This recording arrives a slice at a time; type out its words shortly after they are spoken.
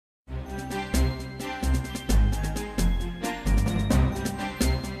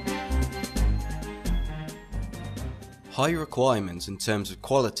High requirements in terms of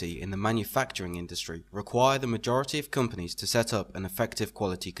quality in the manufacturing industry require the majority of companies to set up an effective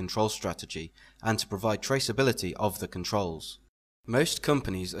quality control strategy and to provide traceability of the controls. Most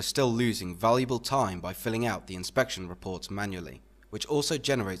companies are still losing valuable time by filling out the inspection reports manually, which also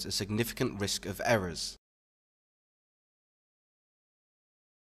generates a significant risk of errors.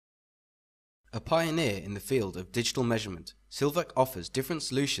 A pioneer in the field of digital measurement, Sylvac offers different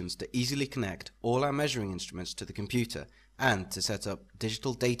solutions to easily connect all our measuring instruments to the computer and to set up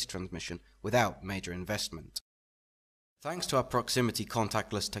digital data transmission without major investment. Thanks to our proximity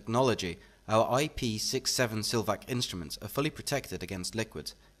contactless technology, our IP67 Sylvac instruments are fully protected against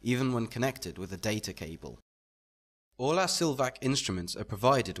liquids, even when connected with a data cable. All our Sylvac instruments are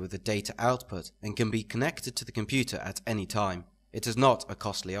provided with a data output and can be connected to the computer at any time. It is not a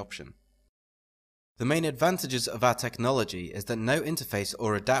costly option. The main advantages of our technology is that no interface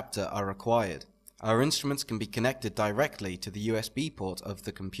or adapter are required. Our instruments can be connected directly to the USB port of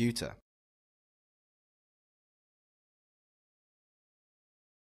the computer.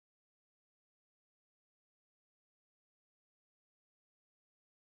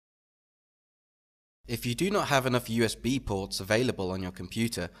 If you do not have enough USB ports available on your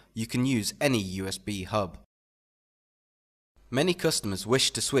computer, you can use any USB hub. Many customers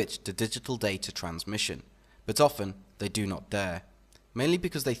wish to switch to digital data transmission, but often they do not dare, mainly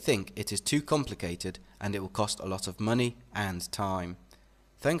because they think it is too complicated and it will cost a lot of money and time.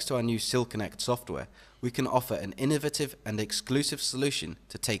 Thanks to our new Sylconnect software, we can offer an innovative and exclusive solution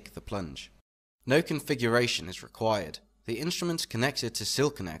to take the plunge. No configuration is required. The instruments connected to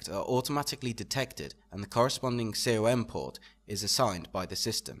Sylconnect are automatically detected and the corresponding COM port is assigned by the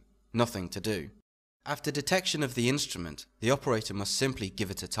system. Nothing to do. After detection of the instrument, the operator must simply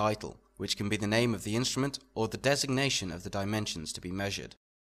give it a title, which can be the name of the instrument or the designation of the dimensions to be measured.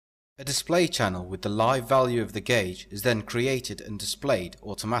 A display channel with the live value of the gauge is then created and displayed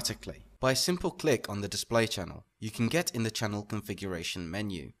automatically. By a simple click on the display channel, you can get in the channel configuration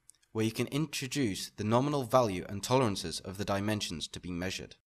menu, where you can introduce the nominal value and tolerances of the dimensions to be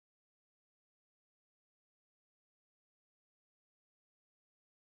measured.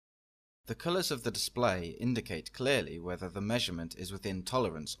 The colors of the display indicate clearly whether the measurement is within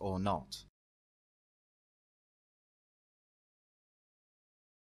tolerance or not.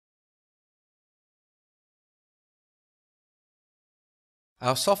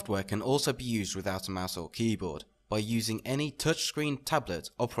 Our software can also be used without a mouse or keyboard, by using any touchscreen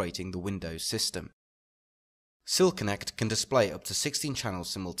tablet operating the Windows system. Sylconnect can display up to 16 channels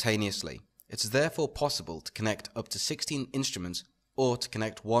simultaneously. It is therefore possible to connect up to 16 instruments or to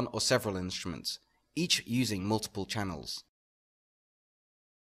connect one or several instruments, each using multiple channels.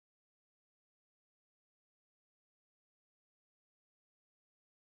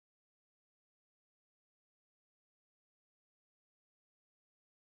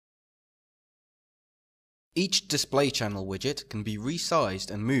 Each display channel widget can be resized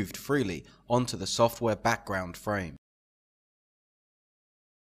and moved freely onto the software background frame.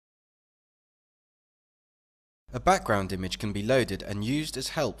 A background image can be loaded and used as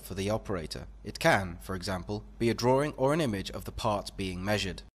help for the operator. It can, for example, be a drawing or an image of the part being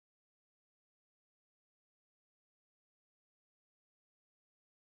measured.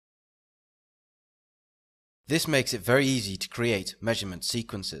 This makes it very easy to create measurement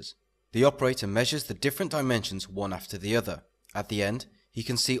sequences. The operator measures the different dimensions one after the other. At the end, he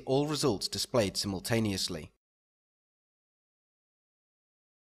can see all results displayed simultaneously.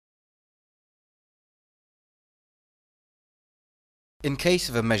 In case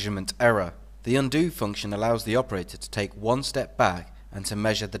of a measurement error, the undo function allows the operator to take one step back and to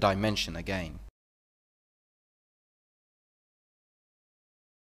measure the dimension again.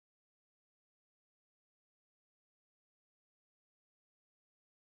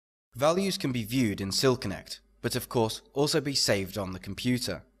 Values can be viewed in Sylconnect, but of course also be saved on the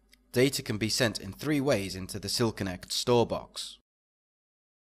computer. Data can be sent in 3 ways into the Sylconnect store box.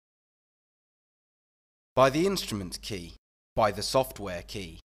 By the instrument key, by the software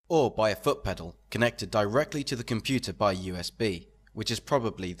key, or by a foot pedal connected directly to the computer by USB, which is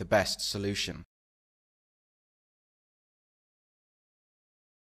probably the best solution.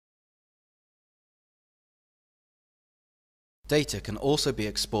 Data can also be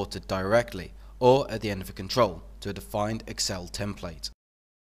exported directly, or at the end of a control, to a defined Excel template.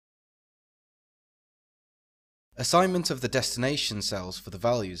 Assignment of the destination cells for the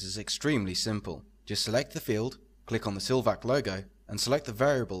values is extremely simple. Just select the field, click on the Sylvac logo, and select the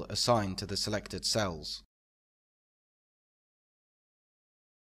variable assigned to the selected cells.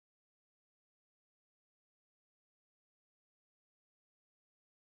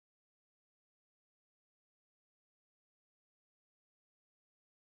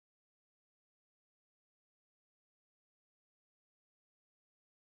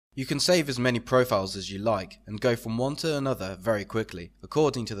 You can save as many profiles as you like and go from one to another very quickly,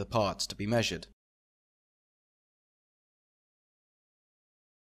 according to the parts to be measured.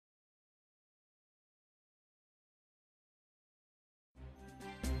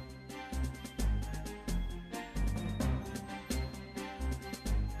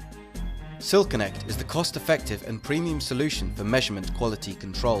 Sylconnect is the cost-effective and premium solution for measurement quality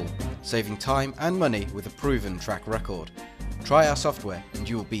control, saving time and money with a proven track record. Try our software and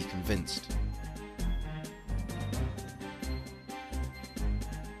you will be convinced.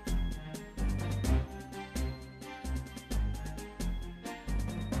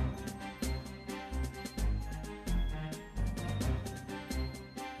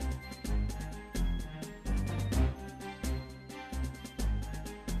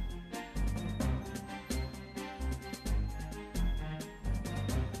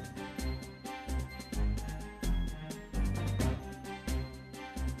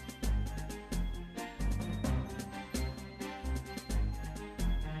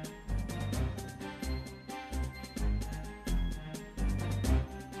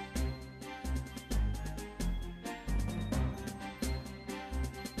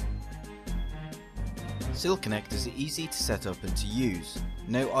 Sylconnect is easy to set up and to use.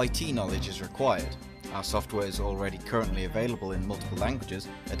 No IT knowledge is required. Our software is already currently available in multiple languages.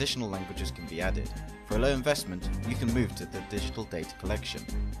 Additional languages can be added. For a low investment, you can move to the digital data collection.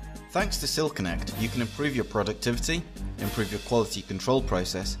 Thanks to Sylconnect, you can improve your productivity, improve your quality control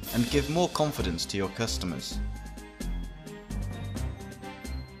process, and give more confidence to your customers.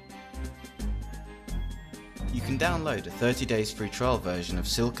 You can download a 30 days free trial version of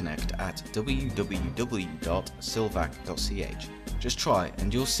Sylconnect at www.sylvac.ch. Just try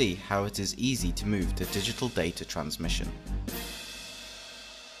and you'll see how it is easy to move to digital data transmission.